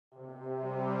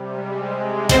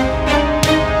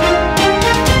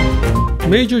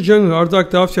Major General Artak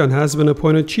Davtyan has been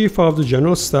appointed Chief of the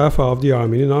General Staff of the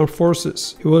Armenian Armed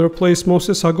Forces. He will replace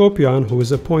Movses Hakobyan, who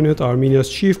is appointed Armenia's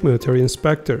Chief Military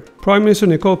Inspector. Prime Minister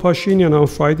Nikol Pashinyan on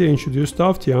Friday introduced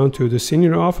Davtyan to the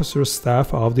senior officers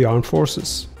staff of the armed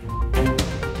forces.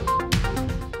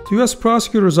 The U.S.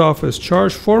 prosecutor's office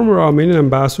charged former Armenian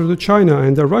ambassador to China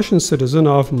and a Russian citizen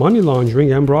of money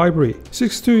laundering and bribery.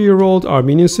 62-year-old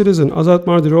Armenian citizen Azat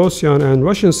Mardirosyan and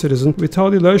Russian citizen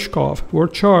Vitaly Leshkov were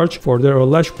charged for their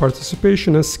alleged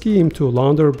participation in a scheme to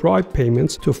launder bribe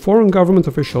payments to foreign government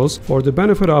officials for the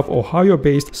benefit of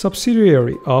Ohio-based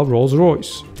subsidiary of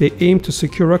Rolls-Royce. They aimed to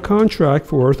secure a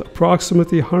contract worth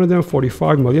approximately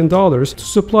 $145 million to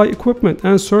supply equipment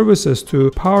and services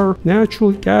to power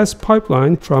natural gas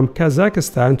pipeline from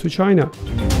Kazakhstan to China.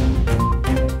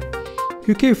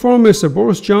 UK Foreign Minister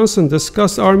Boris Johnson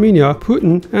discussed Armenia,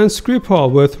 Putin and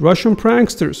Skripal with Russian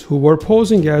pranksters who were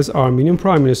posing as Armenian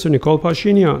Prime Minister Nikol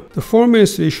Pashinyan. The Foreign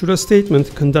Minister issued a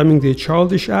statement condemning the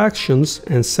childish actions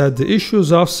and said the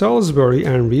issues of Salisbury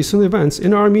and recent events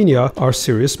in Armenia are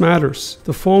serious matters.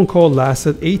 The phone call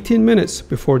lasted 18 minutes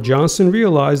before Johnson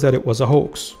realized that it was a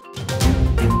hoax.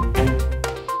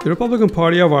 The Republican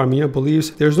Party of Armenia believes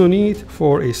there's no need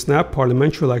for a snap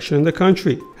parliamentary election in the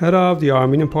country. Head of the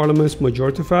Armenian parliament's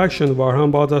majority faction,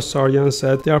 Vahan Baghdasaryan,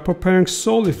 said they are preparing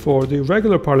solely for the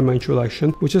regular parliamentary election,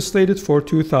 which is slated for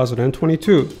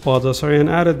 2022.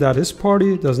 Baghdasaryan added that his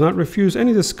party does not refuse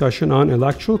any discussion on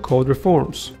electoral code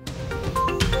reforms.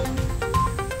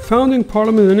 Founding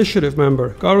Parliament Initiative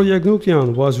member Garo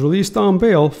Yegnutian was released on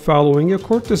bail following a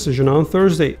court decision on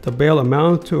Thursday. The bail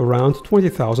amounted to around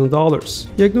 $20,000.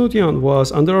 Yegnutian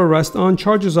was under arrest on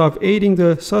charges of aiding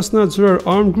the Sasna Zrer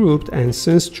armed group and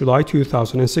since July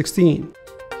 2016.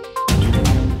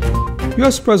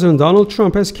 U.S. President Donald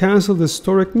Trump has canceled the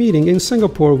historic meeting in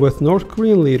Singapore with North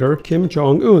Korean leader Kim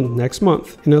Jong-un next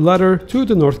month. In a letter to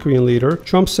the North Korean leader,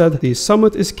 Trump said the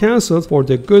summit is canceled for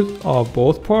the good of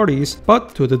both parties,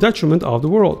 but to the detriment of the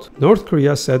world. North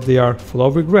Korea said they are full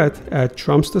of regret at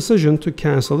Trump's decision to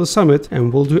cancel the summit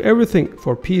and will do everything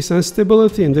for peace and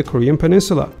stability in the Korean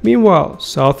peninsula. Meanwhile,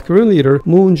 South Korean leader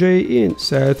Moon Jae-in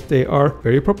said they are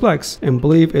very perplexed and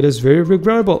believe it is very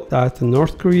regrettable that the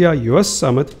North Korea-U.S.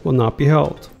 summit will not be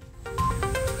held.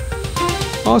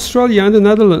 Australia and the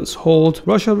Netherlands hold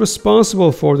Russia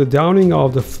responsible for the downing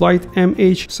of the flight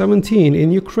MH17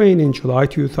 in Ukraine in July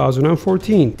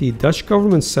 2014, the Dutch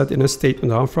government said in a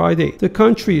statement on Friday. The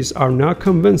countries are now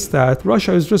convinced that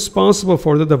Russia is responsible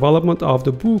for the development of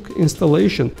the Buk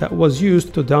installation that was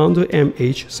used to down the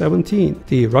MH17.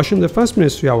 The Russian Defense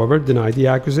Ministry, however, denied the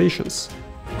accusations.